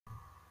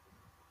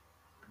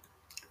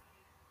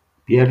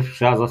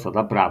Pierwsza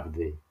zasada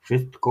prawdy: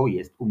 wszystko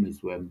jest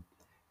umysłem,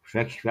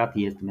 wszechświat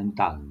jest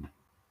mentalny.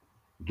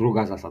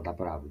 Druga zasada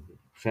prawdy: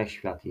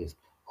 wszechświat jest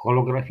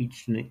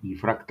holograficzny i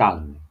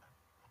fraktalny.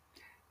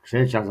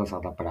 Trzecia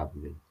zasada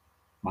prawdy: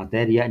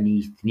 materia nie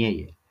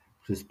istnieje,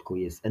 wszystko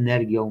jest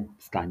energią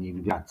w stanie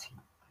wibracji.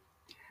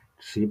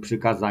 3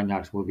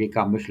 przykazania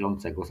człowieka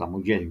myślącego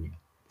samodzielnie.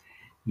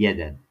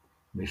 1.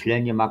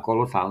 Myślenie ma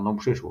kolosalną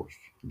przyszłość.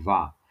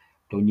 2.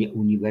 To nie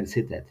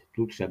uniwersytet,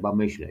 tu trzeba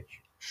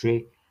myśleć.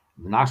 3.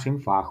 W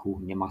naszym fachu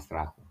nie ma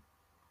strachu.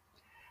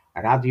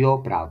 Radio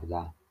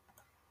Prawda.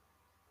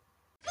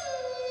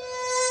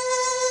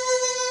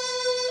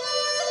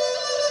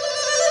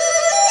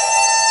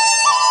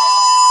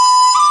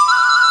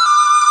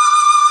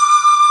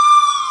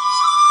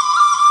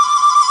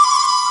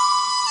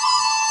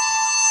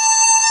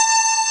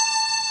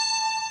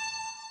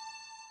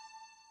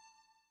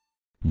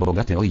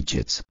 Bogaty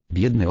ojciec,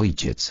 biedny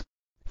ojciec.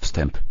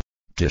 Wstęp.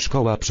 Czy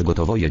szkoła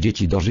przygotowuje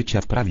dzieci do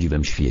życia w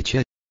prawdziwym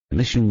świecie?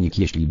 Myślnik: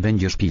 jeśli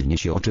będziesz pilnie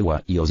się uczyła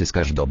i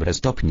uzyskasz dobre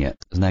stopnie,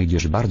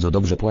 znajdziesz bardzo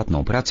dobrze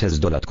płatną pracę z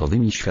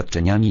dodatkowymi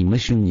świadczeniami.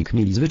 Myślnik: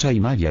 mieli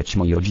zwyczaj mawiać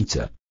moi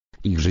rodzice.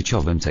 Ich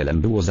życiowym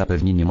celem było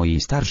zapewnienie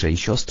mojej starszej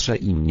siostrze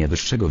i mnie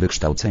wyższego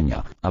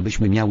wykształcenia,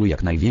 abyśmy miały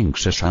jak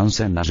największe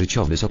szanse na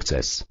życiowy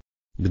sukces.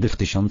 Gdy w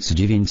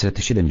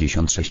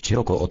 1976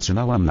 roku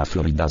otrzymałam na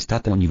Florida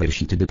State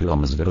University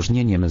dyplom z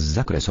wyróżnieniem z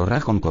zakresu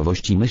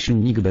rachunkowości,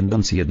 myślnik,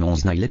 będąc jedną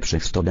z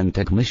najlepszych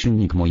studentek,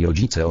 myślnik, moi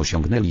rodzice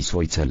osiągnęli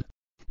swój cel.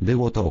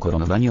 Było to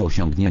ukoronowanie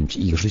osiągnięć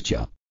ich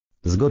życia.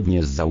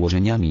 Zgodnie z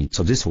założeniami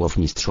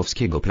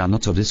mistrzowskiego planu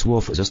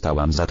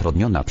zostałam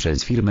zatrudniona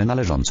przez firmę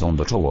należącą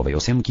do czołowej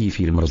 8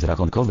 firm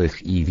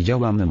rozrachunkowych i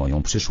widziałam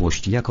moją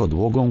przyszłość jako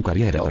długą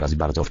karierę oraz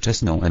bardzo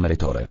wczesną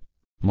emeryturę.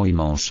 Mój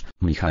mąż,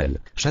 Michael,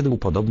 szedł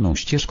podobną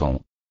ścieżką.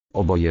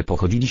 Oboje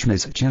pochodziliśmy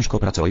z ciężko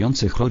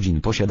pracujących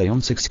rodzin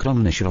posiadających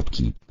skromne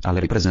środki,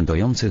 ale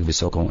reprezentujących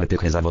wysoką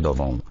etykę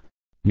zawodową.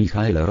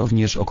 Michael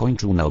również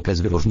ukończył naukę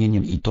z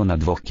wyróżnieniem i to na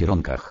 2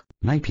 kierunkach,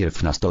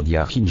 najpierw na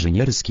studiach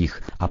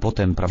inżynierskich, a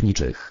potem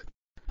prawniczych.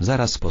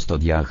 Zaraz po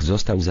studiach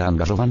został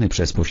zaangażowany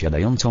przez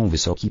posiadającą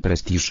wysoki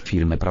prestiż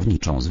firmę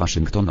prawniczą z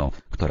Waszyngtonu,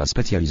 która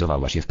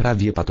specjalizowała się w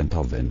prawie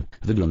patentowym.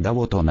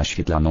 Wyglądało to na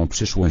świetlaną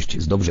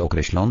przyszłość z dobrze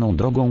określoną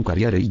drogą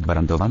kariery i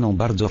gwarantowaną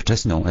bardzo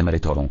wczesną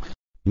emeryturą.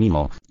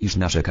 Mimo, iż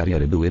nasze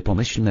kariery były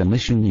pomyślne,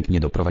 myślnik, nie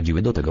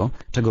doprowadziły do tego,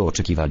 czego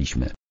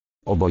oczekiwaliśmy.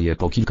 Oboje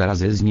po kilka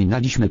razy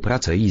zmienialiśmy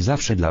pracę i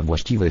zawsze dla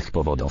właściwych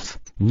powodów.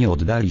 Nie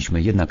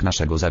oddaliśmy jednak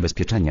naszego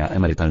zabezpieczenia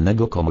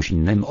emerytalnego komuś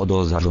innemu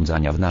do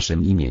zarządzania w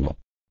naszym imieniu.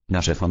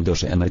 Nasze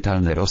fundusze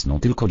emerytalne rosną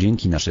tylko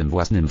dzięki naszym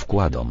własnym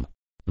wkładom.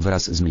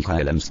 Wraz z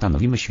Michaelem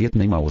stanowimy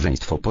świetne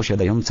małżeństwo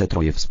posiadające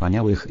 3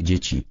 wspaniałych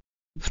dzieci.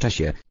 W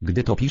czasie,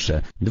 gdy to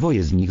piszę, 2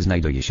 z nich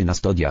znajduje się na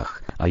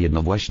studiach, a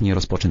 1 właśnie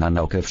rozpoczyna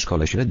naukę w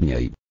szkole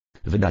średniej.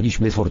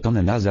 Wydaliśmy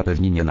fortunę na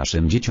zapewnienie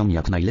naszym dzieciom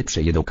jak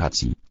najlepszej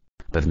edukacji.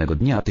 Pewnego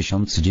dnia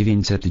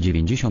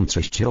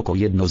 1996 roku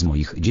jedno z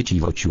moich dzieci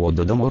wróciło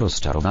do domu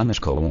rozczarowane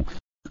szkołą.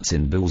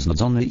 Syn był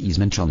znudzony i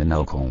zmęczony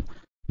nauką.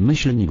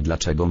 Myślnik: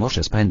 dlaczego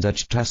muszę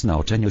spędzać czas na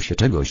uczeniu się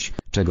czegoś,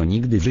 czego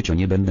nigdy w życiu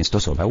nie będę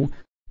stosował?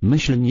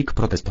 Myślnik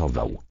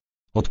protestował.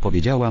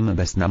 Odpowiedziałam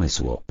bez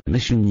namysłu.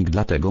 Myślnik: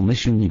 dlatego,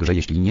 myślnik, że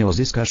jeśli nie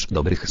uzyskasz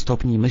dobrych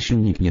stopni,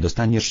 myślnik, nie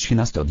dostaniesz się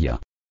na studia.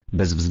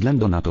 Bez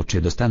względu na to,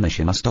 czy dostanę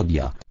się na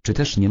studia, czy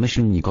też nie,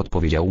 myślnik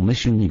odpowiedział.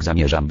 Myślnik: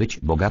 zamierzam być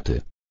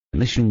bogaty.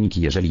 Myślnik: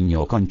 jeżeli nie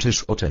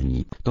ukończysz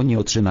uczelni, to nie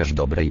otrzymasz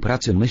dobrej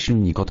pracy.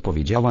 Myślnik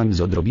odpowiedziałam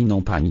z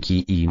odrobiną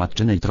paniki i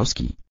matczynej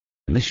troski.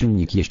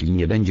 Myślnik: jeśli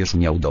nie będziesz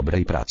miał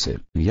dobrej pracy,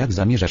 jak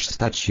zamierzasz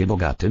stać się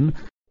bogatym?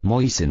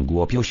 Mój syn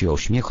głupio się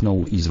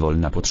uśmiechnął i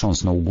zwolna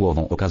potrząsnął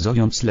głową,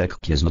 okazując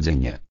lekkie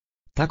znudzenie.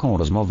 Taką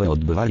rozmowę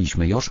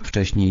odbywaliśmy już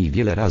wcześniej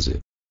wiele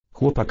razy.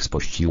 Chłopak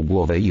spuścił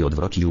głowę i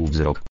odwrócił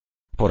wzrok.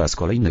 Po raz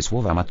kolejny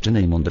słowa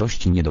matczynej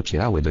mądrości nie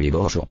docierały do jego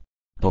uszu.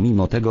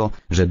 Pomimo tego,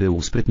 że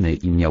był sprytny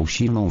i miał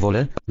silną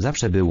wolę,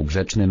 zawsze był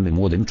grzecznym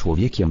młodym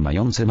człowiekiem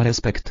mającym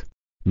respekt.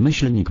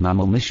 Myślnik: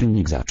 mamo,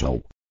 myślnik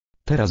zaczął.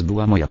 Teraz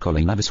była moja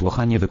kolej na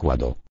wysłuchanie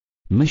wykładu.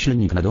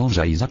 Myślnik: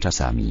 nadążaj za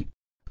czasami.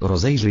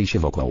 Rozejrzyj się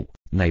wokół.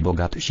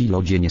 Najbogatsi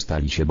ludzie nie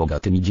stali się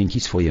bogatymi dzięki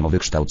swojemu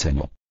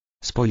wykształceniu.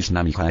 Spójrz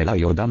na Michaela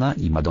Jordana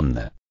i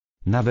Madonnę.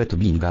 Nawet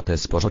Bill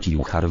Gates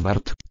porzucił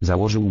Harvard,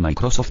 założył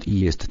Microsoft i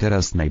jest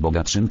teraz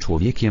najbogatszym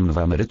człowiekiem w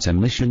Ameryce.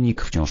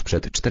 Myślnik: wciąż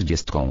przed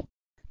 40.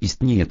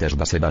 Istnieje też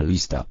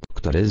basebalista,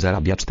 który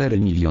zarabia $4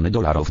 miliony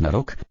na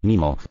rok,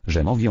 mimo,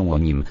 że mówią o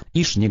nim,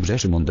 iż nie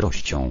grzeszy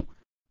mądrością.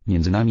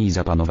 Między nami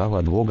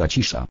zapanowała długa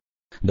cisza.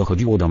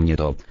 Dochodziło do mnie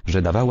to,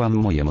 że dawałam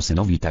mojemu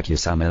synowi takie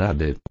same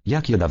rady,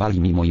 jakie dawali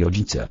mi moi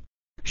rodzice.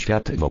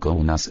 Świat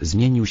wokół nas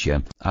zmienił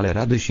się, ale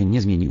rady się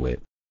nie zmieniły.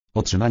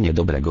 Otrzymanie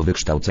dobrego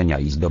wykształcenia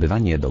i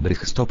zdobywanie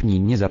dobrych stopni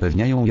nie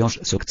zapewniają już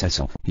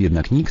sukcesu,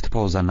 jednak nikt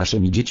poza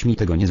naszymi dziećmi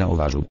tego nie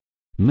zauważył.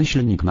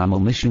 Myślnik: mamo,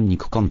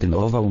 myślnik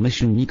kontynuował.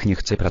 Myślnik: nie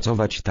chcę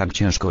pracować tak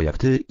ciężko jak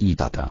ty i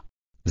tata.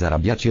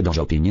 Zarabiacie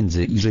dużo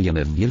pieniędzy i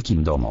żyjemy w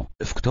wielkim domu,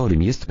 w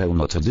którym jest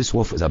pełno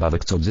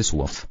zabawek.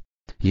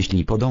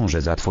 Jeśli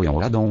podążę za twoją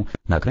radą,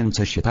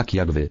 nakręcę się tak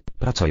jak wy,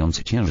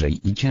 pracując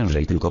ciężej i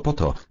ciężej tylko po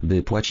to,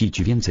 by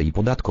płacić więcej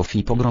podatków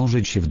i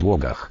pogrążyć się w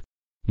długach.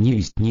 Nie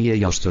istnieje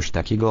już coś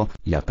takiego,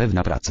 jak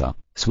pewna praca.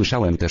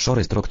 Słyszałem też o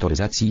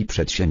restrukturyzacji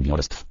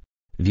przedsiębiorstw.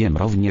 Wiem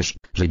również,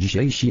 że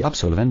dzisiejsi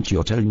absolwenci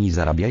uczelni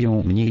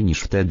zarabiają mniej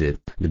niż wtedy,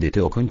 gdy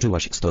ty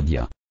ukończyłaś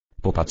studia.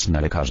 Popatrz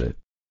na lekarzy.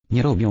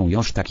 Nie robią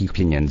już takich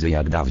pieniędzy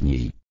jak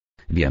dawniej.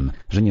 Wiem,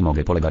 że nie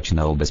mogę polegać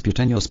na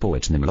ubezpieczeniu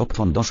społecznym lub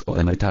fundusz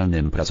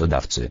emerytalnym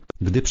pracodawcy,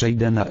 gdy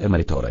przejdę na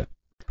emeryturę.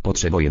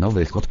 Potrzebuję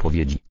nowych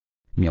odpowiedzi.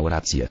 Miał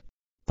rację.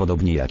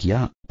 Podobnie jak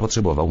ja,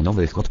 potrzebował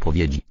nowych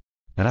odpowiedzi.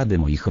 Rady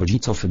moich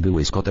rodziców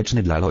były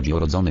skuteczne dla ludzi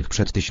urodzonych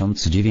przed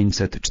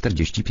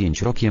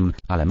 1945 rokiem,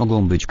 ale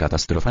mogą być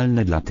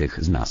katastrofalne dla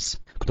tych z nas,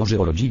 którzy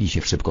urodzili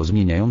się w szybko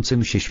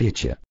zmieniającym się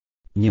świecie.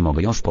 Nie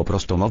mogę już po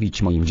prostu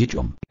mówić moim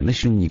dzieciom: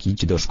 myślnik,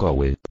 idź do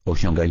szkoły,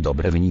 osiągaj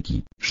dobre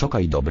wyniki,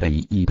 szukaj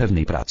dobrej i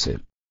pewnej pracy.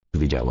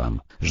 Wiedziałam,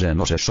 że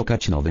muszę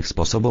szukać nowych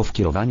sposobów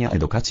kierowania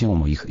edukacją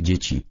moich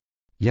dzieci.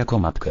 Jako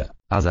matkę,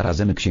 a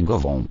zarazem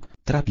księgową,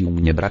 trapił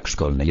mnie brak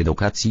szkolnej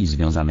edukacji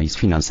związanej z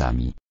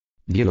finansami.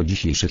 Wielu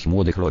dzisiejszych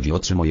młodych ludzi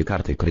otrzymuje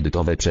karty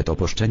kredytowe przed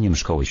opuszczeniem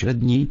szkoły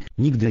średniej,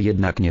 nigdy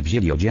jednak nie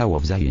wzięli udziału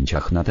w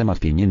zajęciach na temat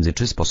pieniędzy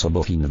czy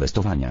sposobów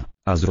inwestowania,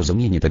 a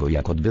zrozumienie tego,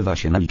 jak odbywa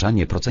się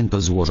naliczanie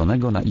procentu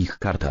złożonego na ich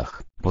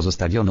kartach,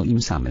 pozostawiono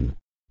im samym.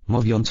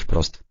 Mówiąc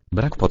wprost,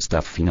 brak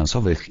podstaw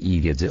finansowych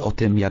i wiedzy o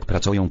tym, jak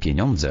pracują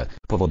pieniądze,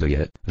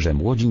 powoduje, że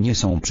młodzi nie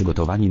są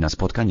przygotowani na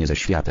spotkanie ze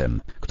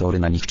światem, który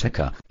na nich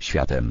czeka,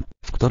 światem,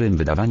 w którym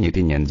wydawanie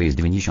pieniędzy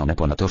jest wyniesione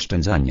ponad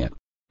oszczędzanie.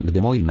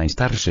 Gdy mój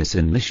najstarszy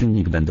syn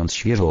myślnik, będąc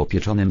świeżo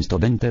opieczonym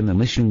studentem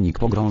myślnik,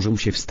 pogrążył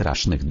się w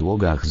strasznych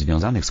długach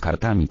związanych z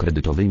kartami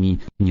kredytowymi,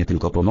 nie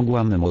tylko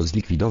pomogłam mu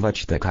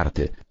zlikwidować te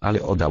karty,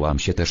 ale oddałam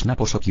się też na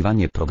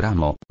poszukiwanie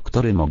programu,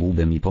 który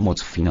mógłby mi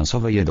pomóc w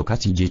finansowej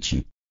edukacji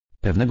dzieci.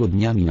 Pewnego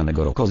dnia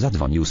minionego roku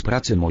zadzwonił z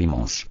pracy mój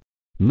mąż.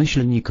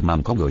 Myślnik,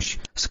 mam kogoś,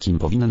 z kim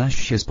powinnaś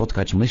się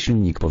spotkać,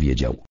 myślnik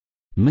powiedział.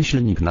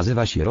 Myślnik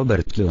nazywa się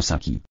Robert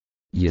Kiyosaki.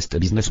 Jest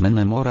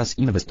biznesmenem oraz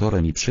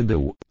inwestorem i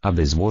przybył,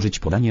 aby złożyć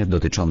podanie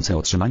dotyczące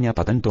otrzymania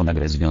patentu na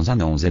grę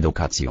związaną z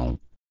edukacją.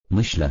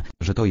 Myślę,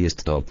 że to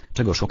jest to,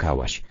 czego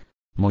szukałaś.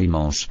 Mój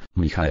mąż,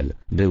 Michael,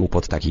 był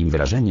pod takim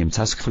wrażeniem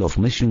caskflow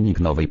myślnik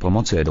nowej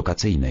pomocy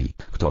edukacyjnej,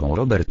 którą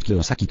Robert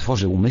Kiyosaki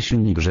tworzył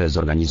myślnik, że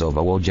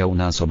zorganizował udział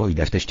na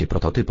Soboide w teście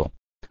prototypu.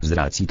 Z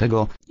racji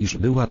tego, iż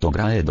była to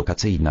gra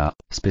edukacyjna,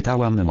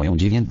 spytałam moją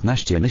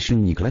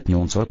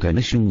 19-letnią córkę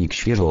myślnik,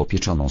 świeżo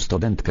opieczoną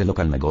studentkę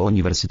lokalnego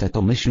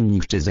uniwersytetu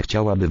myślnik, czy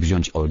zechciałaby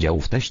wziąć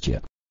udział w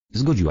teście.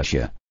 Zgodziła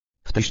się.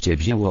 W teście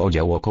wzięło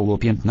udział około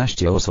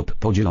 15 osób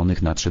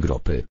podzielonych na 3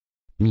 grupy.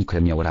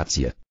 Mike miał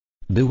rację.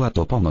 Była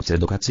to pomoc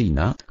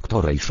edukacyjna,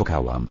 której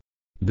szukałam.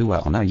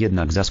 Była ona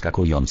jednak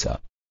zaskakująca.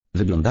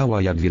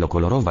 Wyglądała jak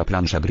wielokolorowa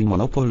plansza gry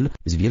Monopol,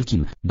 z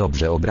wielkim,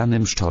 dobrze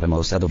obranym szczurem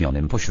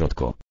osadowionym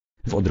pośrodku.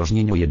 W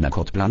odróżnieniu jednak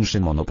od planszy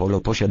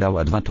Monopolo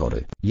posiadała 2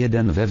 tory,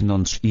 jeden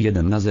wewnątrz i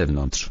jeden na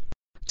zewnątrz.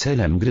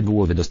 Celem gry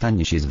było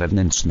wydostanie się z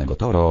wewnętrznego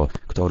toru,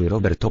 który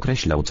Robert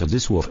określał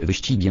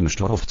wyścigiem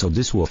szczurów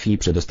i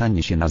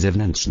przedostanie się na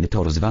zewnętrzny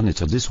tor zwany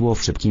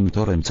szybkim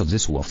torem .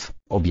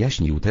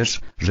 Objaśnił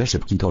też, że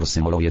szybki tor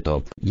symuluje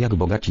to, jak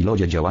bogaci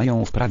ludzie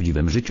działają w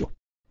prawdziwym życiu.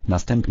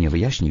 Następnie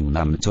wyjaśnił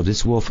nam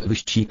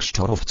wyścig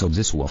szczurów .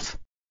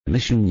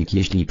 Myślnik,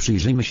 jeśli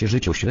przyjrzymy się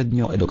życiu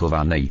średnio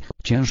edukowanej,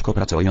 ciężko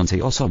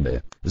pracującej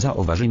osoby,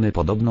 zauważymy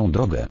podobną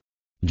drogę.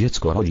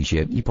 Dziecko rodzi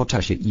się i po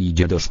czasie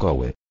idzie do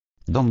szkoły.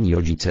 Dumni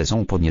rodzice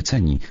są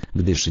podnieceni,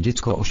 gdyż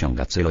dziecko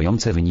osiąga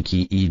celujące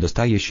wyniki i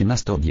dostaje się na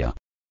studia.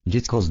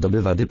 Dziecko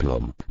zdobywa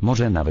dyplom,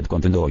 może nawet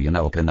kontynuuje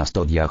naukę na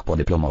studiach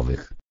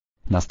podyplomowych.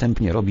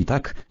 Następnie robi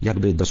tak,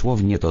 jakby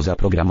dosłownie to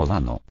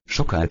zaprogramowano.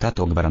 Szuka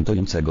etatu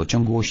gwarantującego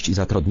ciągłość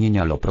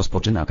zatrudnienia lub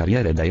rozpoczyna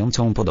karierę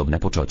dającą podobne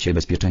poczucie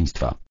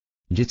bezpieczeństwa.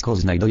 Dziecko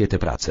znajduje tę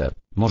pracę,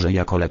 może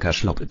jako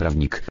lekarz lub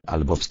prawnik,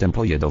 albo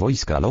wstępuje do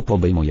wojska lub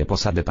obejmuje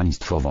posadę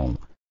państwową.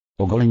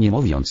 Ogólnie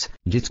mówiąc,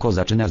 dziecko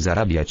zaczyna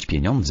zarabiać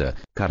pieniądze,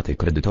 karty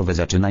kredytowe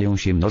zaczynają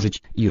się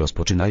mnożyć i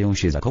rozpoczynają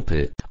się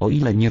zakupy, o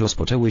ile nie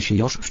rozpoczęły się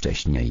już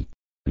wcześniej.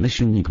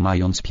 Myślnik,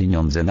 mając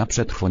pieniądze na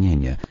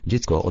przetrwanie,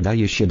 dziecko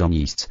udaje się do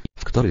miejsc,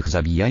 w których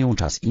zabijają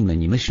czas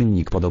inni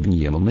myślnik, podobnie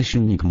jemu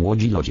myślnik,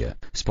 młodzi ludzie,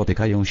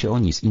 spotykają się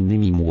oni z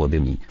innymi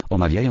młodymi,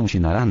 omawiają się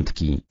na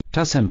randki,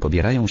 czasem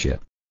pobierają się.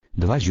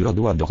 2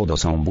 źródła dochodu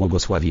są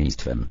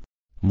błogosławieństwem.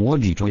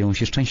 Młodzi czują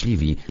się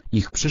szczęśliwi,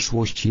 ich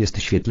przyszłość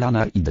jest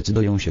świetlana i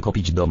decydują się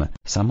kupić dom,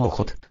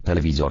 samochód,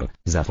 telewizor,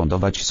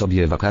 zafundować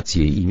sobie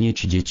wakacje i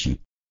mieć dzieci.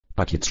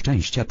 Pakiet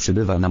szczęścia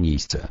przybywa na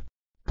miejsce.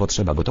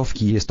 Potrzeba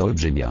gotówki jest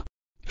olbrzymia.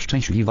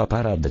 Szczęśliwa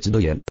para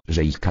decyduje,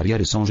 że ich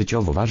kariery są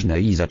życiowo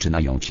ważne i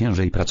zaczynają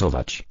ciężej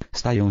pracować,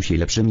 stają się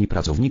lepszymi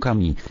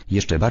pracownikami,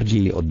 jeszcze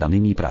bardziej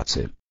oddanymi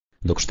pracy.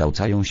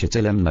 Dokształcają się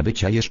celem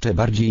nabycia jeszcze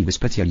bardziej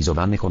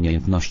wyspecjalizowanych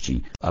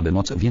umiejętności, aby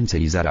móc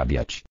więcej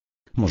zarabiać.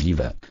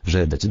 Możliwe,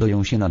 że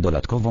decydują się na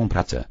dodatkową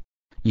pracę.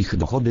 Ich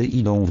dochody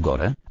idą w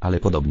górę, ale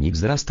podobnie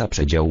wzrasta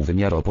przedział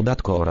wymiaru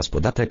podatku oraz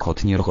podatek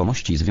od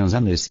nieruchomości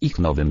związany z ich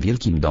nowym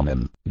wielkim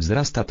domem.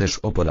 Wzrasta też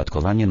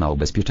opodatkowanie na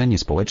ubezpieczenie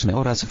społeczne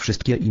oraz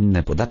wszystkie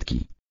inne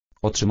podatki.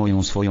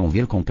 Otrzymują swoją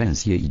wielką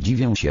pensję i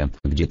dziwią się,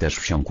 gdzie też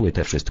wsiąkły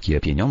te wszystkie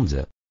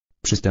pieniądze.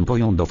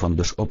 Przystępują do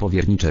funduszu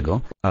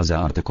powierniczego, a za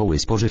artykuły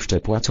spożywcze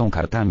płacą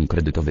kartami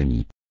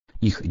kredytowymi.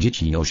 Ich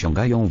dzieci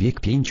osiągają wiek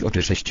 5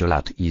 czy 6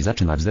 lat i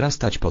zaczyna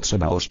wzrastać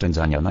potrzeba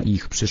oszczędzania na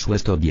ich przyszłe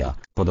studia,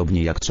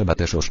 podobnie jak trzeba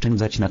też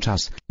oszczędzać na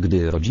czas,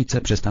 gdy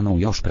rodzice przestaną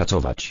już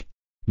pracować.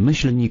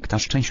 Myślnik ta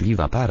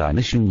szczęśliwa para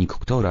myślnik,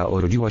 która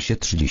urodziła się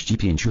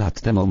 35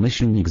 lat temu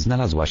myślnik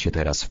znalazła się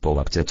teraz w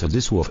pułapce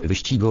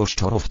wyścigu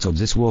szczurów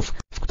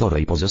w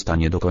której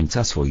pozostanie do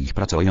końca swoich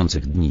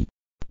pracujących dni.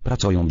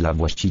 Pracują dla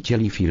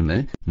właścicieli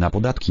firmy, na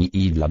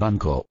podatki i dla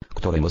banku,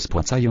 któremu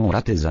spłacają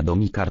raty za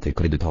dom i karty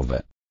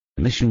kredytowe.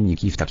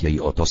 Myślniki w takiej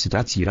oto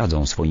sytuacji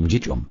radzą swoim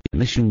dzieciom.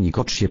 Myślnik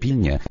ucz się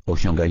pilnie,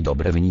 osiągaj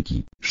dobre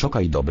wyniki,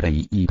 szukaj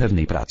dobrej i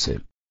pewnej pracy.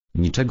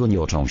 Niczego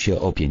nie uczą się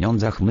o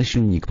pieniądzach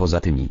myślnik poza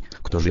tymi,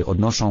 którzy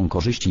odnoszą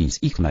korzyści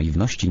z ich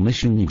naiwności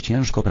myślnik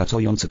ciężko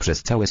pracujący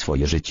przez całe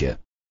swoje życie.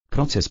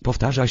 Proces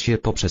powtarza się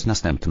poprzez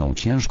następną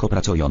ciężko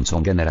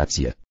pracującą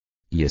generację.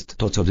 Jest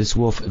to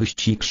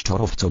wyścig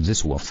szczurów .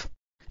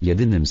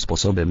 Jedynym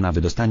sposobem na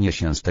wydostanie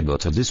się z tego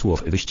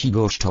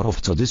wyścigu szczurów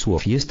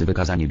jest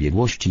wykazanie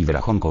biegłości w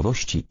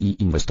rachunkowości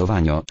i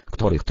inwestowaniu,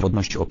 których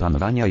trudność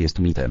opanowania jest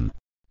mitem.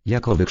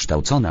 Jako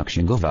wykształcona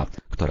księgowa,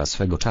 która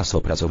swego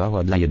czasu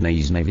pracowała dla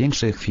jednej z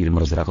największych firm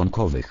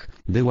rozrachunkowych,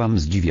 byłam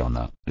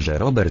zdziwiona, że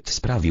Robert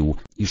sprawił,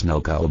 iż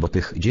nauka obu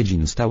tych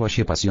dziedzin stała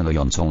się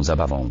pasjonującą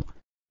zabawą.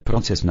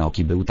 Proces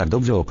nauki był tak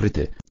dobrze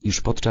okryty,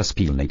 iż podczas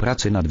pilnej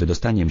pracy nad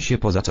wydostaniem się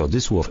poza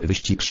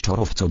wyścig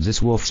szczurów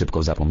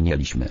szybko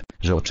zapomnieliśmy,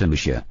 że uczymy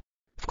się.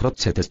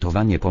 Wkrótce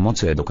testowanie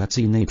pomocy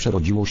edukacyjnej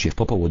przerodziło się w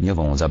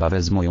popołudniową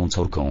zabawę z moją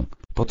córką,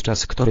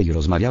 podczas której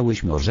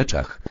rozmawiałyśmy o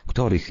rzeczach,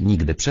 których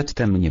nigdy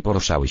przedtem nie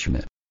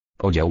poruszałyśmy.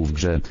 Podział w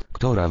grze,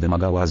 która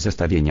wymagała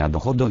zestawienia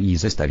dochodu i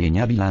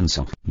zestawienia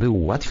bilansu,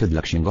 był łatwy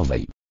dla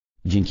księgowej.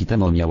 Dzięki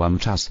temu miałam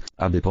czas,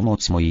 aby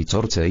pomóc mojej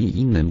córce i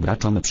innym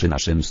graczom przy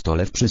naszym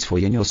stole w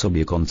przyswojeniu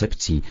sobie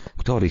koncepcji,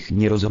 których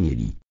nie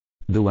rozumieli.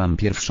 Byłam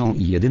pierwszą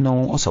i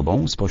jedyną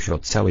osobą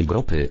spośród całej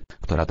grupy,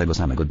 która tego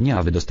samego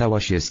dnia wydostała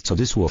się z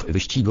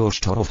wyścigu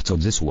szczurów .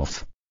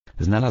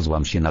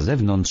 Znalazłam się na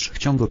zewnątrz w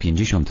ciągu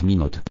 50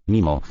 minut,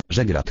 mimo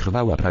że gra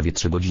trwała prawie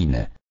 3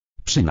 godziny.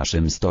 Przy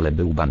naszym stole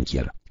był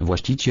bankier,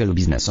 właściciel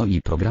biznesu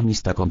i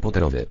programista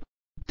komputerowy.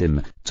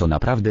 Tym, co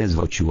naprawdę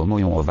zwróciło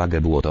moją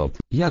uwagę było to,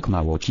 jak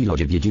mało ci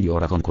ludzie wiedzieli o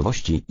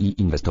rachunkowości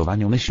i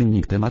inwestowaniu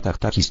myślnik tematach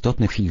tak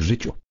istotnych w ich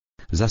życiu.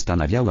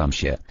 Zastanawiałam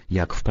się,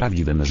 jak w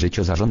prawdziwym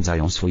życiu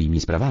zarządzają swoimi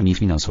sprawami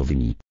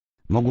finansowymi.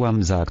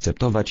 Mogłam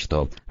zaakceptować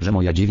to, że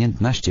moja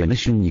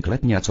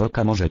 19-letnia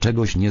córka może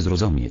czegoś nie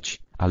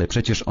zrozumieć, ale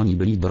przecież oni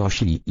byli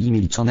dorośli i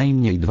mieli co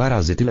najmniej 2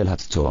 razy tyle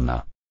lat co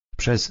ona.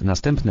 Przez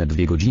następne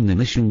 2 godziny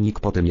myślnik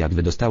po tym jak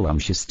wydostałam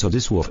się z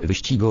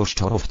wyścigu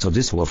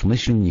szczurów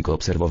myślnik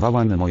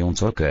obserwowałam moją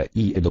córkę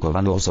i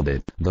edukowane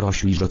osoby,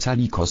 dorośli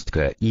rzucali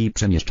kostkę i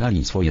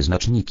przemieszczali swoje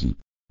znaczniki.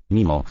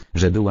 Mimo,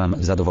 że byłam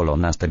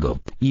zadowolona z tego,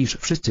 iż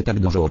wszyscy tak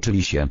dużo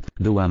uczyli się,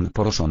 byłam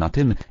poruszona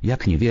tym,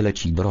 jak niewiele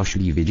ci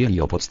dorośli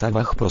wiedzieli o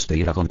podstawach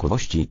prostej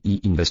rachunkowości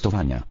i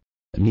inwestowania.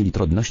 Mieli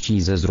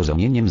trudności ze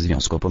zrozumieniem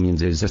związku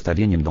pomiędzy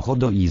zestawieniem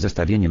dochodu i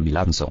zestawieniem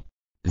bilansu.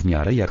 W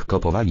miarę jak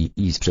kupowali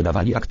i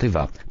sprzedawali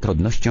aktywa,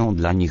 trudnością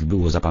dla nich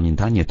było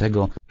zapamiętanie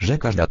tego, że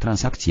każda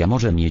transakcja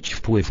może mieć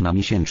wpływ na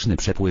miesięczny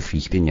przepływ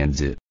ich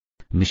pieniędzy.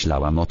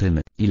 Myślałam o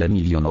tym, ile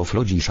milionów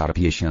ludzi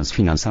szarpie się z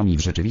finansami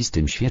w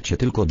rzeczywistym świecie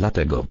tylko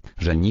dlatego,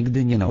 że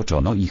nigdy nie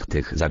nauczono ich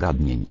tych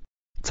zagadnień.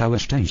 Całe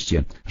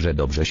szczęście, że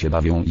dobrze się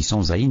bawią i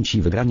są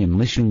zajęci wygraniem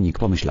myślnik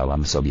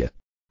pomyślałam sobie.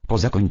 Po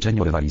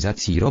zakończeniu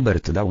rywalizacji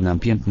Robert dał nam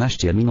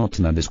 15 minut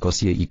na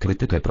dyskusję i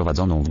krytykę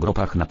prowadzoną w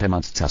grupach na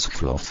temat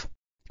cashflow.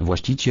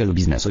 Właściciel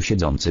biznesu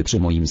siedzący przy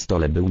moim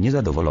stole był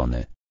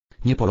niezadowolony.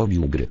 Nie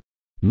polubił gry.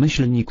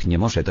 Myślnik nie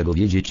może tego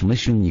wiedzieć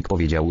myślnik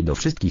powiedział do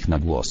wszystkich na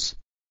głos.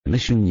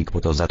 Myślnik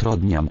po to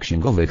zatrudniam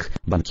księgowych,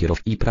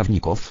 bankierów i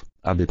prawników,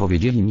 aby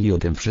powiedzieli mi o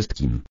tym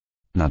wszystkim.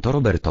 Na to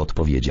Robert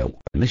odpowiedział,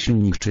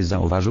 myślnik czy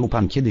zauważył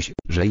pan kiedyś,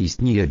 że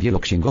istnieje wielu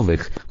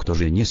księgowych,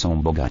 którzy nie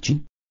są bogaci?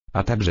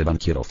 A także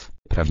bankierów,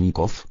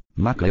 prawników,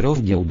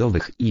 maklerów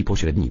giełdowych i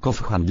pośredników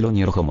w handlu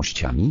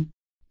nieruchomościami?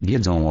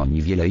 Wiedzą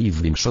oni wiele i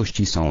w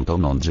większości są to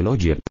mądrzy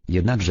ludzie,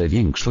 jednakże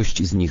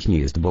większość z nich nie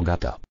jest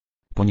bogata.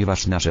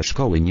 Ponieważ nasze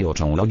szkoły nie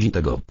uczą ludzi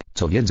tego,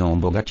 co wiedzą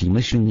bogaci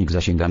myślnik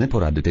zasięgany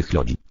porady tych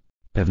ludzi.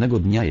 Pewnego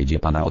dnia jedzie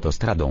pan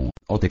autostradą,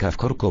 otyka w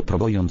korko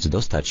próbując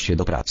dostać się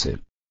do pracy.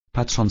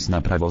 Patrząc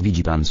na prawo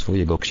widzi pan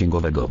swojego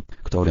księgowego,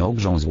 który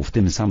ugrzązł w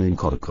tym samym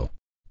korko.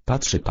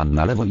 Patrzy pan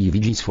na lewo i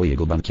widzi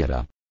swojego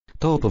bankiera.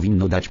 To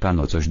powinno dać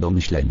panu coś do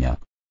myślenia.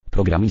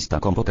 Programista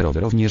komputerowy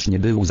również nie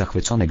był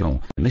zachwycony grą.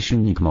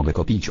 Myślnik mogę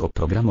kupić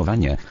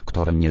oprogramowanie,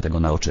 które mnie tego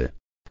nauczy.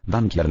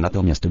 Bankier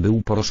natomiast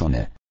był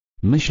poruszony.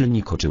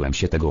 Myślnik uczyłem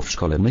się tego w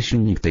szkole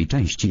myślnik tej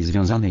części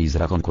związanej z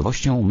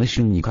rachunkowością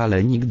myślnik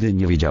ale nigdy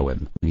nie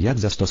wiedziałem, jak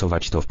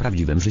zastosować to w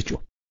prawdziwym życiu.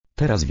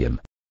 Teraz wiem.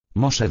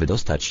 Muszę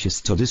wydostać się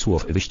z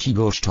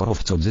wyścigu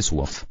szczurów .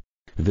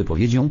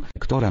 Wypowiedzią,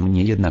 która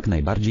mnie jednak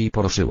najbardziej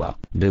poruszyła,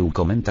 był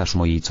komentarz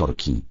mojej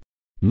córki.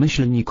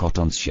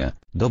 Kocząc się,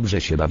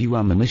 dobrze się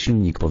bawiłam,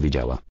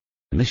 powiedziała.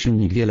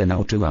 Wiele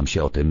nauczyłam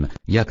się o tym,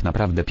 jak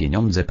naprawdę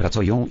pieniądze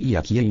pracują i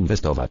jak je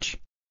inwestować.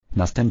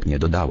 Następnie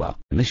dodała,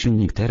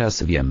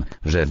 teraz wiem,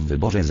 że w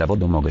wyborze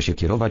zawodu mogę się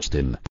kierować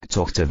tym,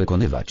 co chcę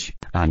wykonywać,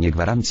 a nie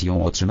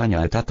gwarancją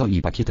otrzymania etatu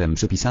i pakietem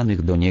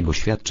przypisanych do niego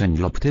świadczeń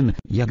lub tym,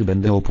 jak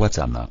będę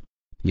opłacana.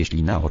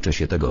 Jeśli nauczę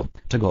się tego,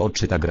 czego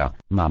oczy ta gra,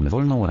 mam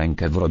wolną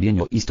rękę w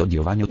robieniu i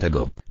studiowaniu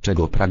tego,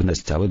 czego pragnę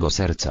z całego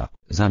serca,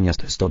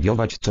 zamiast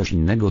studiować coś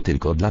innego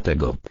tylko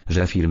dlatego,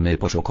 że firmy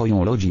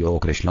poszukują ludzi o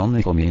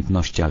określonych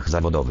umiejętnościach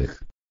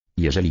zawodowych.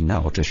 Jeżeli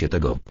nauczę się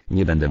tego,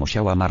 nie będę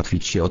musiała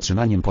martwić się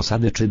otrzymaniem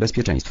posady czy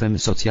bezpieczeństwem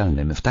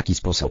socjalnym w taki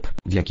sposób,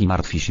 w jaki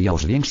martwi się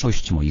już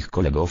większość moich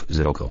kolegów z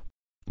roku.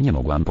 Nie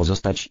mogłam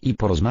pozostać i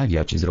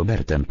porozmawiać z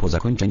Robertem po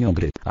zakończeniu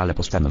gry, ale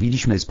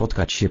postanowiliśmy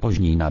spotkać się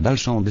później na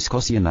dalszą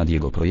dyskusję nad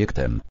jego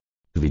projektem.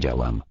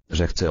 Wiedziałam,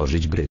 że chce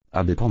ożyć gry,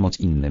 aby pomóc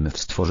innym w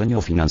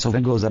stworzeniu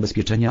finansowego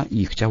zabezpieczenia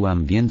i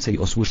chciałam więcej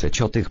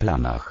usłyszeć o tych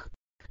planach.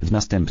 W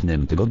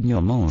następnym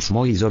tygodniu mąż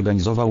mój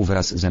zorganizował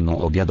wraz ze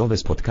mną obiadowe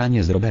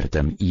spotkanie z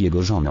Robertem i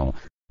jego żoną.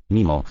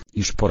 Mimo,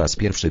 iż po raz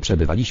pierwszy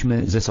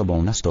przebywaliśmy ze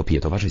sobą na stopie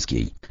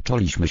towarzyskiej,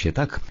 czuliśmy się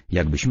tak,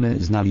 jakbyśmy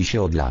znali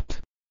się od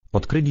lat.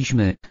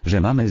 Odkryliśmy,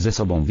 że mamy ze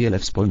sobą wiele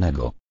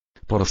wspólnego.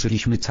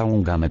 Poruszyliśmy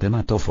całą gamę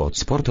tematów od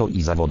sportu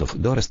i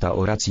zawodów do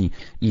restauracji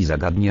i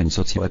zagadnień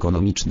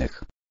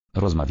socjoekonomicznych.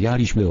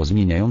 Rozmawialiśmy o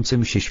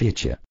zmieniającym się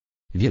świecie.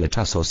 Wiele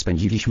czasu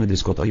spędziliśmy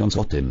dyskutując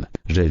o tym,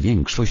 że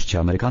większość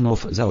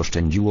Amerykanów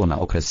zaoszczędziło na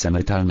okres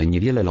emerytalny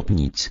niewiele lub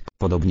nic,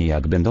 podobnie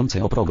jak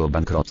będące o progu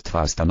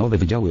bankructwa stanowe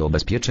wydziały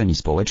ubezpieczeń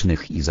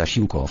społecznych i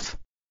zasiłków.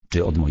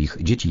 Czy od moich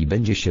dzieci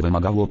będzie się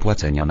wymagało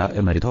płacenia na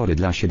emerytury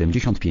dla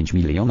 75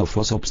 milionów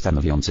osób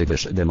stanowiących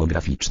wyż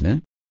demograficzny?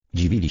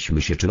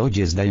 Dziwiliśmy się, czy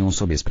ludzie zdają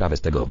sobie sprawę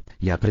z tego,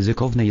 jak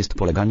ryzykowne jest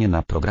poleganie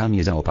na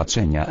programie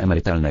zaopatrzenia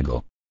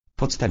emerytalnego.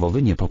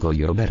 Podstawowy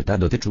niepokój Roberta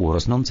dotyczył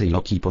rosnącej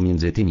luki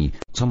pomiędzy tymi,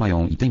 co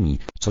mają i tymi,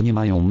 co nie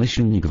mają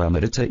w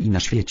Ameryce i na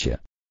świecie.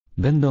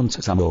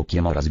 Będąc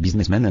samoukiem oraz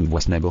biznesmenem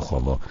własnego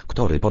chowu,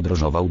 który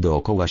podróżował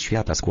dookoła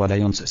świata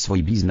składając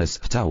swój biznes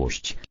w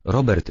całość,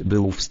 Robert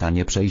był w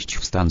stanie przejść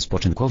w stan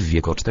spoczynku w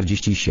wieku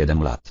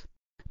 47 lat.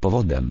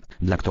 Powodem,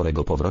 dla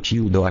którego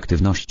powrócił do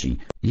aktywności,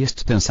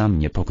 jest ten sam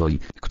niepokój,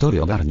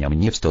 który ogarnia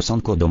mnie w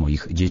stosunku do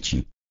moich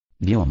dzieci.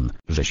 Wiem,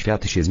 że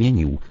świat się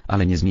zmienił,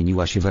 ale nie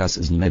zmieniła się wraz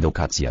z nim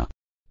edukacja.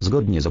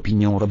 Zgodnie z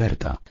opinią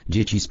Roberta,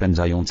 dzieci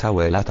spędzają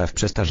całe lata w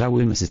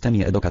przestarzałym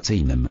systemie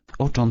edukacyjnym,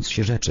 ucząc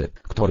się rzeczy,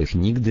 których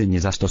nigdy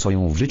nie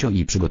zastosują w życiu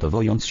i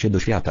przygotowując się do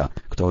świata,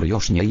 który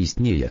już nie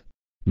istnieje.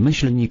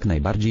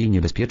 Najbardziej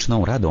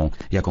niebezpieczną radą,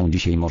 jaką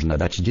dzisiaj można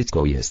dać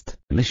dziecku jest,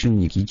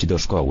 idź do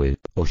szkoły,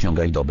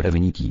 osiągaj dobre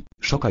wyniki,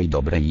 szukaj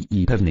dobrej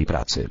i pewnej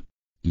pracy.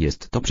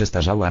 Jest to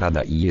przestarzała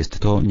rada i jest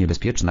to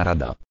niebezpieczna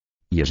rada.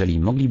 Jeżeli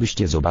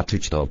moglibyście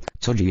zobaczyć to,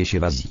 co dzieje się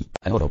w Azji,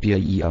 Europie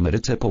i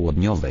Ameryce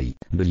Południowej,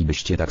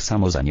 bylibyście tak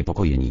samo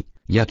zaniepokojeni,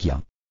 jak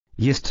ja.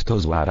 Jest to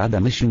zła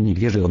rada.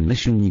 Wierzy on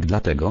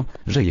dlatego,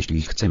 że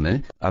jeśli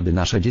chcemy, aby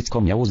nasze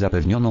dziecko miało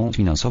zapewnioną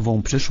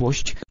finansową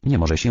przyszłość, nie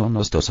może się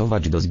ono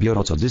stosować do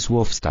zbioru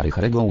starych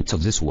reguł .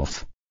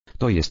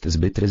 To jest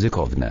zbyt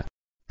ryzykowne.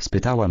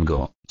 Spytałam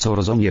go, co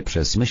rozumie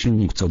przez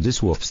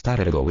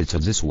stare reguły .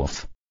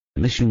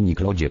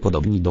 Ludzie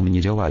podobni do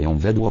mnie działają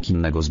według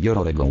innego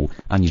zbioru reguł,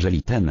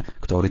 aniżeli ten,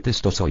 który ty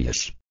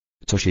stosujesz.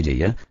 Co się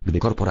dzieje, gdy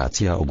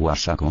korporacja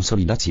ogłasza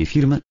konsolidację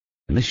firm?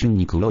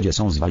 Ludzie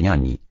są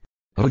zwalniani.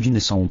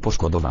 Rodziny są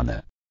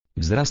poszkodowane.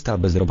 Wzrasta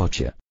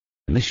bezrobocie.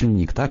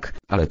 Tak,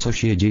 ale co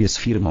się dzieje z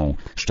firmą,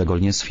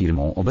 szczególnie z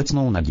firmą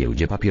obecną na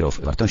giełdzie papierów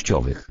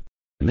wartościowych?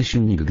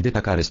 Gdy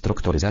taka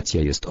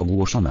restrukturyzacja jest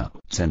ogłoszona,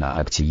 cena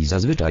akcji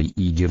zazwyczaj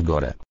idzie w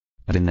górę.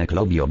 Rynek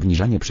lubi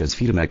obniżanie przez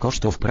firmę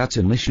kosztów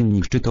pracy.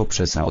 Czy to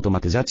przez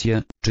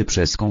automatyzację, czy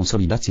przez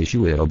konsolidację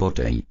siły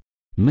roboczej?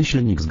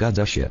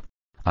 Zgadza się.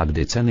 A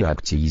gdy ceny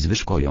akcji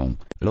zwyżkują,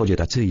 ludzie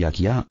tacy jak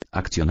ja,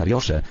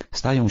 akcjonariusze,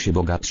 stają się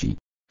bogatsi.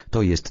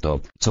 To jest to,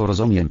 co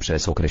rozumiem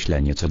przez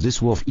określenie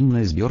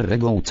inny zbiór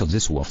reguł .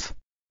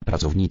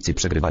 Pracownicy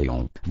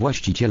przegrywają,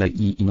 właściciele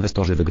i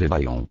inwestorzy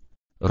wygrywają.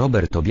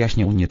 Robert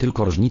objaśnił nie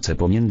tylko różnicę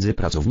pomiędzy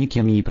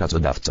pracownikiem i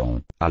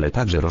pracodawcą, ale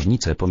także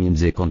różnicę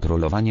pomiędzy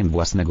kontrolowaniem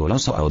własnego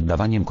losu a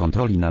oddawaniem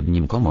kontroli nad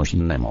nim komuś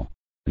innemu.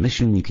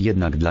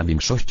 Jednak dla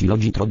większości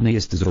ludzi trudne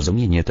jest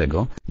zrozumienie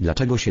tego,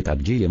 dlaczego się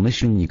tak dzieje.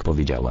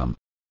 Powiedziałam.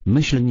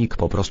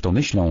 Po prostu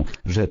myślą,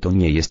 że to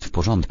nie jest w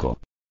porządku.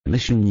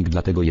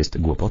 Dlatego jest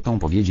głupotą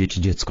powiedzieć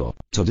dziecko,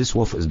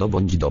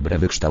 zdobądź dobre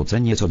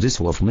wykształcenie.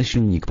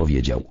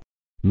 Powiedział.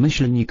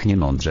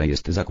 Niemądrze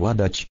jest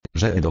zakładać,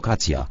 że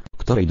edukacja,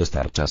 której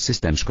dostarcza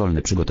system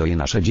szkolny, przygotuje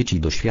nasze dzieci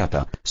do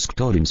świata, z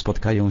którym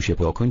spotkają się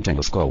po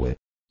ukończeniu szkoły.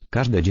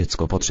 Każde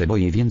dziecko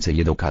potrzebuje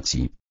więcej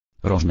edukacji.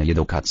 Różnej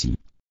edukacji.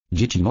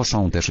 Dzieci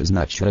muszą też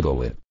znać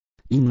reguły.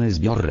 Inny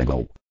zbiór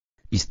reguł.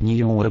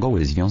 Istnieją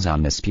reguły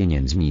związane z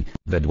pieniędzmi,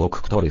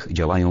 według których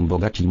działają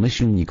bogaci.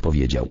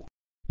 Powiedział.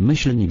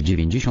 Myślnik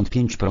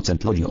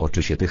 95% ludzi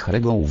uczy się tych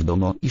reguł w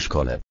domu i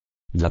szkole.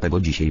 Dlatego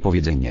dzisiaj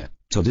powiedzenie,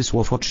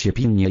 ucz się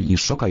pilnie i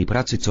szukaj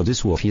pracy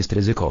jest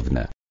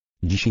ryzykowne.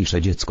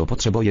 Dzisiejsze dziecko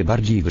potrzebuje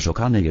bardziej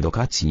wyszukanej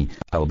edukacji,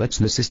 a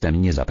obecny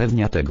system nie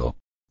zapewnia tego.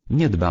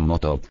 Nie dbam o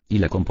to,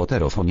 ile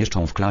komputerów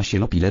umieszczą w klasie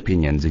lub ile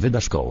pieniędzy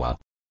wyda szkoła.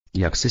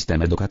 Jak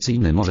system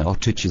edukacyjny może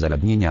uczyć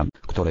zagadnienia,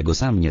 którego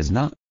sam nie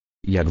zna?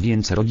 Jak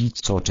więc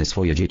rodzic uczy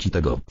swoje dzieci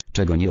tego,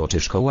 czego nie uczy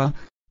szkoła?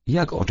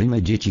 Jak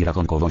uczymy dzieci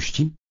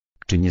rachunkowości?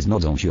 Czy nie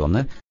znudzą się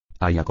one?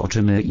 A jak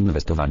uczymy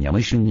inwestowania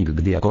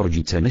gdy jako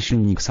rodzice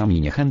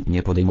sami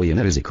niechętnie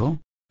podejmujemy ryzyko?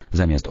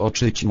 Zamiast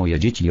uczyć moje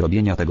dzieci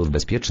robienia tego w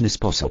bezpieczny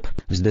sposób,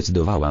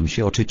 zdecydowałam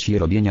się uczyć je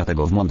robienia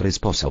tego w mądry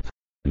sposób.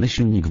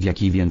 W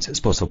jaki więc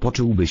sposób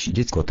uczyłbyś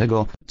dziecko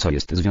tego, co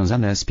jest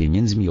związane z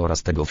pieniędzmi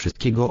oraz tego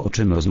wszystkiego, o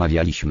czym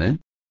rozmawialiśmy?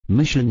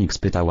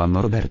 Spytałam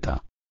Roberta.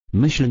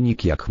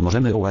 Jak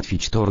możemy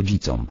ułatwić to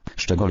rodzicom,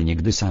 szczególnie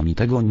gdy sami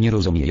tego nie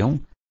rozumieją?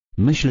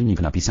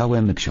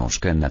 Napisałem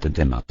książkę na ten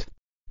temat.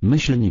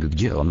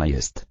 Gdzie ona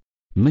jest?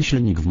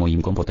 W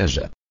moim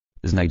komputerze.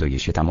 Znajduje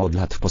się tam od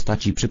lat w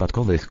postaci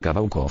przypadkowych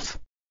kawałków.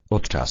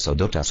 Od czasu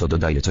do czasu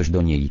dodaję coś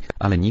do niej,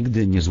 ale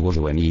nigdy nie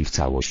złożyłem jej w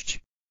całość.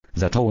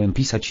 Zacząłem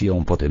pisać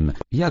ją po tym,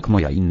 jak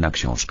moja inna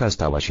książka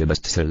stała się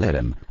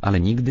bestsellerem, ale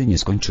nigdy nie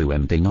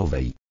skończyłem tej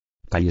nowej.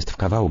 Ta jest w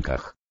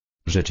kawałkach.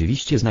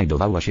 Rzeczywiście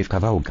znajdowała się w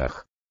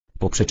kawałkach.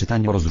 Po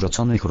przeczytaniu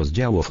rozrzuconych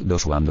rozdziałów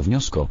doszłam do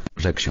wniosku,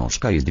 że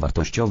książka jest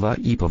wartościowa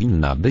i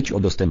powinna być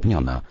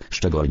udostępniona,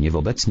 szczególnie w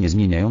obecnie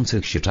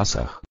zmieniających się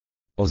czasach.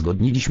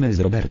 Uzgodniliśmy z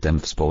Robertem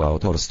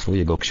współautorstwo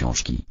jego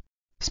książki.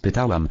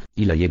 Spytałam,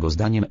 ile jego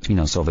zdaniem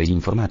finansowej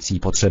informacji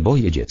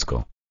potrzebuje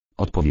dziecko.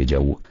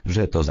 Odpowiedział,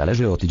 że to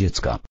zależy od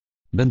dziecka.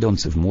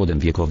 Będąc w młodym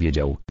wieku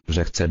wiedział,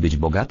 że chce być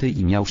bogaty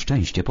i miał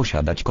szczęście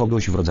posiadać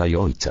kogoś w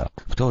rodzaju ojca,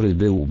 który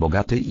był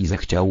bogaty i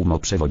zechciał mu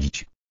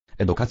przewodzić.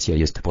 Edukacja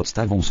jest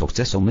podstawą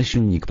sukcesu,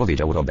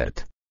 powiedział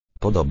Robert.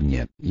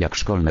 Podobnie, jak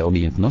szkolne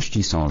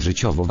umiejętności są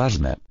życiowo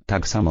ważne,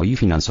 tak samo i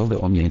finansowe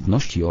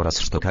umiejętności oraz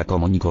sztuka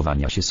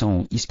komunikowania się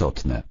są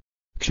istotne.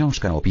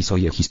 Książka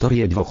opisuje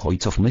historię dwóch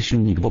ojców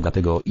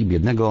bogatego i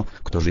biednego,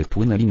 którzy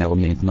wpłynęli na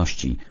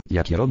umiejętności,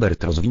 jakie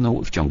Robert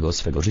rozwinął w ciągu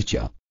swego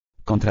życia.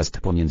 Kontrast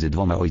pomiędzy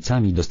dwoma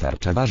ojcami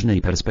dostarcza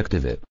ważnej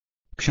perspektywy.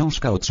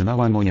 Książka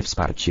otrzymała moje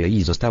wsparcie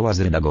i została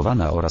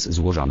zredagowana oraz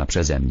złożona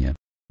przeze mnie.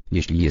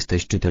 Jeśli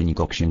jesteś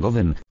czytelnikiem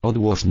księgowym,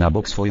 odłóż na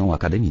bok swoją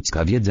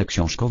akademicką wiedzę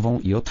książkową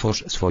i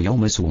otwórz swój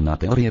umysł na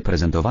teorie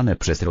prezentowane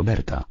przez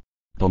Roberta.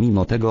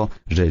 Pomimo tego,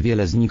 że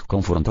wiele z nich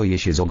konfrontuje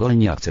się z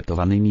ogólnie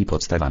akceptowanymi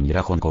podstawami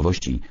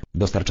rachunkowości,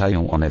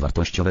 dostarczają one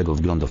wartościowego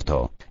wglądu w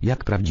to,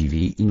 jak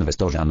prawdziwi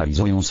inwestorzy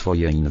analizują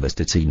swoje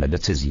inwestycyjne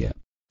decyzje.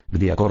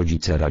 Gdy jako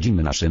rodzice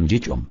radzimy naszym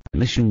dzieciom,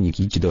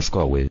 idź do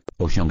szkoły,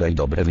 osiągaj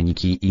dobre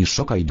wyniki i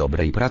szukaj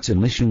dobrej pracy,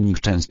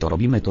 często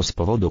robimy to z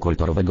powodu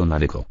kulturowego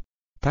nawyku.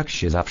 Tak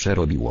się zawsze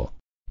robiło.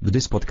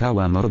 Gdy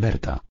spotkałam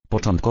Roberta,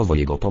 początkowo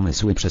jego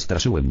pomysły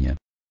przestraszyły mnie.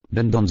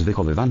 Będąc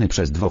wychowywany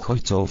przez dwóch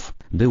ojców,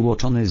 był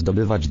uczony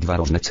zdobywać dwa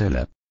różne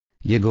cele.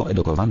 Jego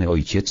edukowany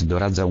ojciec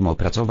doradzał mu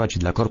pracować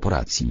dla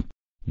korporacji.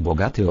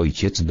 Bogaty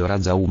ojciec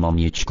doradzał mu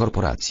mieć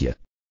korporację.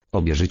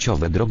 Obie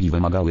życiowe drogi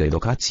wymagały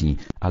edukacji,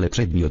 ale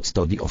przedmiot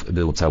studiów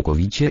był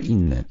całkowicie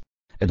inny.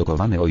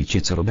 Edukowany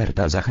ojciec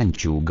Roberta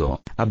zachęcił go,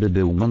 aby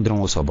był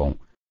mądrą osobą.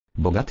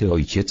 Bogaty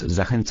ojciec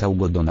zachęcał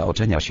go do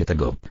nauczenia się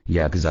tego,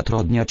 jak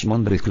zatrudniać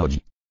mądrych ludzi.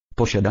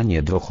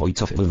 Posiadanie dwóch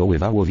ojców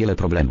wywoływało wiele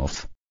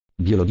problemów.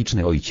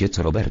 Biologiczny ojciec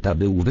Roberta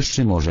był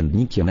wyższym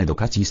urzędnikiem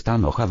edukacji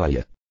stanu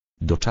Hawaje.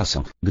 Do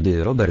czasu,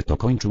 gdy Robert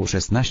kończył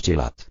 16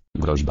 lat,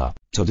 groźba,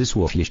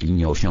 jeśli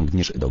nie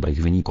osiągniesz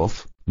dobrych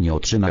wyników, nie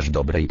otrzymasz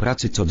dobrej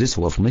pracy,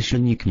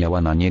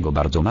 miała na niego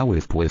bardzo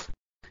mały wpływ.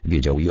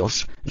 Wiedział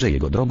już, że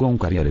jego drogą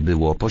kariery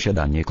było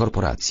posiadanie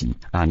korporacji,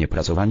 a nie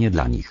pracowanie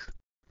dla nich.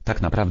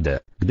 Tak naprawdę,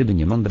 gdyby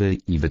nie mądry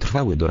i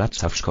wytrwały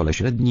doradca w szkole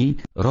średniej,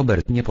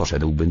 Robert nie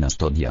poszedłby na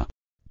studia.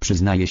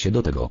 Przyznaje się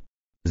do tego.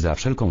 Za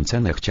wszelką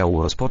cenę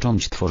chciał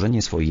rozpocząć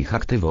tworzenie swoich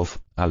aktywów,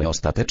 ale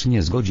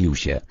ostatecznie zgodził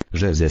się,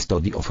 że ze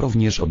studiów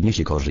również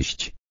odniesie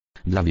korzyść.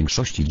 Dla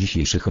większości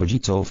dzisiejszych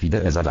rodziców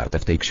idee zawarte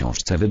w tej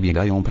książce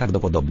wybiegają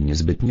prawdopodobnie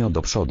zbytnio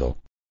do przodu.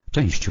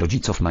 Część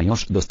rodziców ma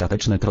już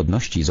dostateczne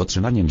trudności z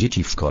utrzymaniem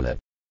dzieci w szkole.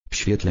 W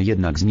świetle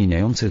jednak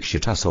zmieniających się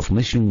czasów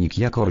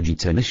jako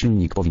rodzice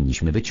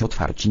powinniśmy być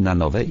otwarci na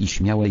nowe i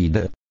śmiałe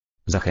idee.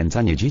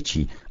 Zachęcanie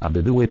dzieci,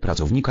 aby były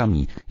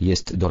pracownikami,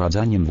 jest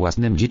doradzaniem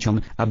własnym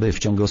dzieciom, aby w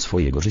ciągu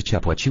swojego życia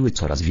płaciły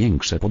coraz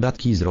większe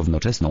podatki z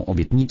równoczesną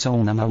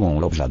obietnicą na małą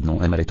lub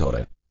żadną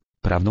emeryturę.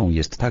 Prawdą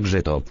jest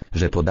także to,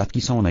 że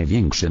podatki są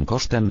największym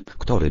kosztem,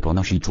 który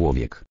ponosi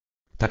człowiek.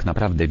 Tak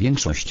naprawdę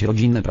większość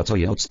rodzin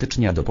pracuje od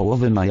stycznia do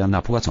połowy maja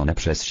na płacone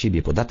przez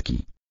siebie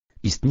podatki.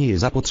 Istnieje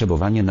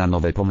zapotrzebowanie na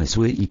nowe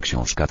pomysły i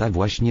książka ta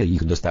właśnie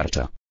ich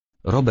dostarcza.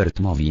 Robert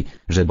mówi,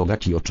 że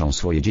bogaci uczą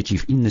swoje dzieci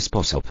w inny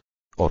sposób.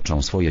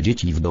 Uczą swoje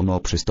dzieci w domu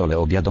przy stole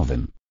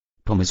obiadowym.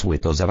 Pomysły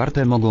to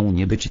zawarte mogą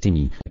nie być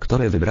tymi,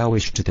 które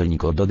wybrałeś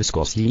czytelniku do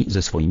dyskusji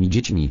ze swoimi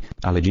dziećmi,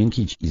 ale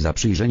dzięki Ci za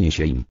przyjrzenie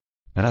się im.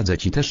 Radzę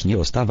Ci też nie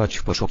ostawać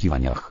w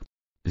poszukiwaniach.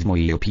 W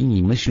mojej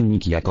opinii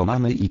myślnik jako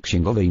mamy i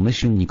księgowej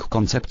myślnik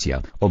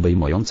koncepcja,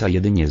 obejmująca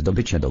jedynie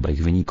zdobycie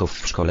dobrych wyników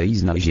w szkole i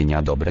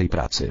znalezienia dobrej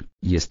pracy,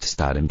 jest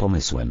starym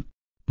pomysłem.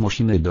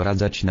 Musimy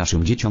doradzać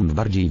naszym dzieciom w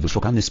bardziej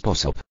wyszukany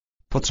sposób.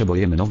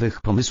 Potrzebujemy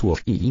nowych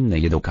pomysłów i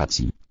innej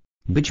edukacji.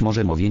 Być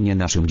może mówienie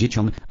naszym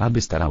dzieciom,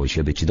 aby starały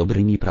się być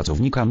dobrymi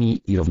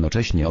pracownikami i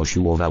równocześnie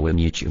usiłowały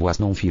mieć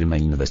własną firmę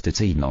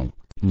inwestycyjną,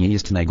 nie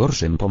jest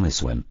najgorszym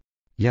pomysłem.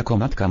 Jako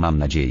matka mam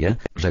nadzieję,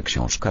 że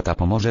książka ta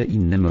pomoże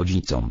innym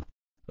rodzicom.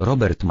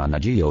 Robert ma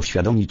nadzieję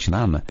uświadomić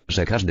nam,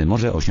 że każdy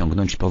może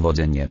osiągnąć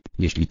powodzenie,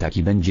 jeśli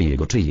taki będzie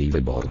jego czy jej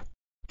wybór.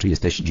 Czy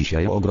jesteś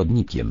dzisiaj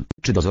ogrodnikiem,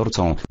 czy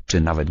dozorcą,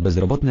 czy nawet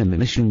bezrobotnym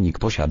myślnik,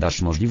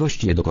 posiadasz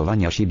możliwości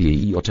edukowania siebie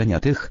i uczenia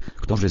tych,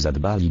 którzy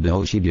zadbaliby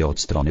o siebie od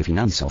strony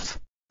finansów.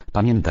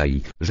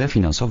 Pamiętaj, że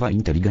finansowa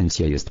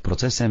inteligencja jest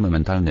procesem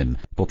mentalnym,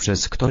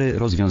 poprzez który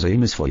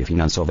rozwiązujemy swoje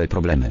finansowe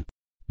problemy.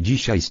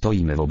 Dzisiaj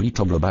stoimy w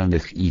obliczu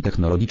globalnych i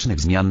technologicznych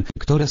zmian,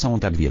 które są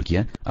tak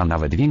wielkie, a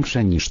nawet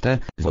większe niż te,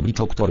 w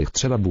obliczu których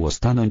trzeba było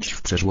stanąć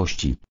w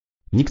przeszłości.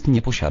 Nikt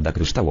nie posiada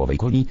kryształowej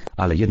kuli,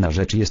 ale jedna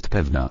rzecz jest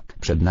pewna,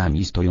 przed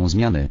nami stoją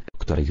zmiany,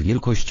 których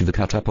wielkość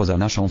wykracza poza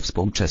naszą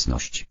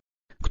współczesność.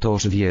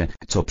 Ktoż wie,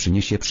 co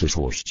przyniesie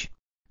przyszłość.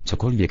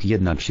 Cokolwiek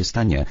jednak się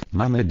stanie,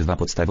 mamy dwa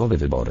podstawowe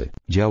wybory: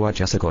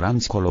 działać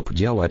asekurancko lub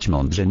działać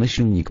mądrze,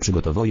 myślnik,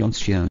 przygotowując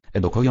się,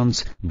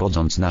 edukując,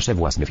 bodząc nasze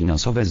własne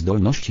finansowe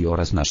zdolności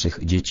oraz naszych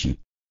dzieci.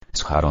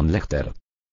 Sharon Lechter.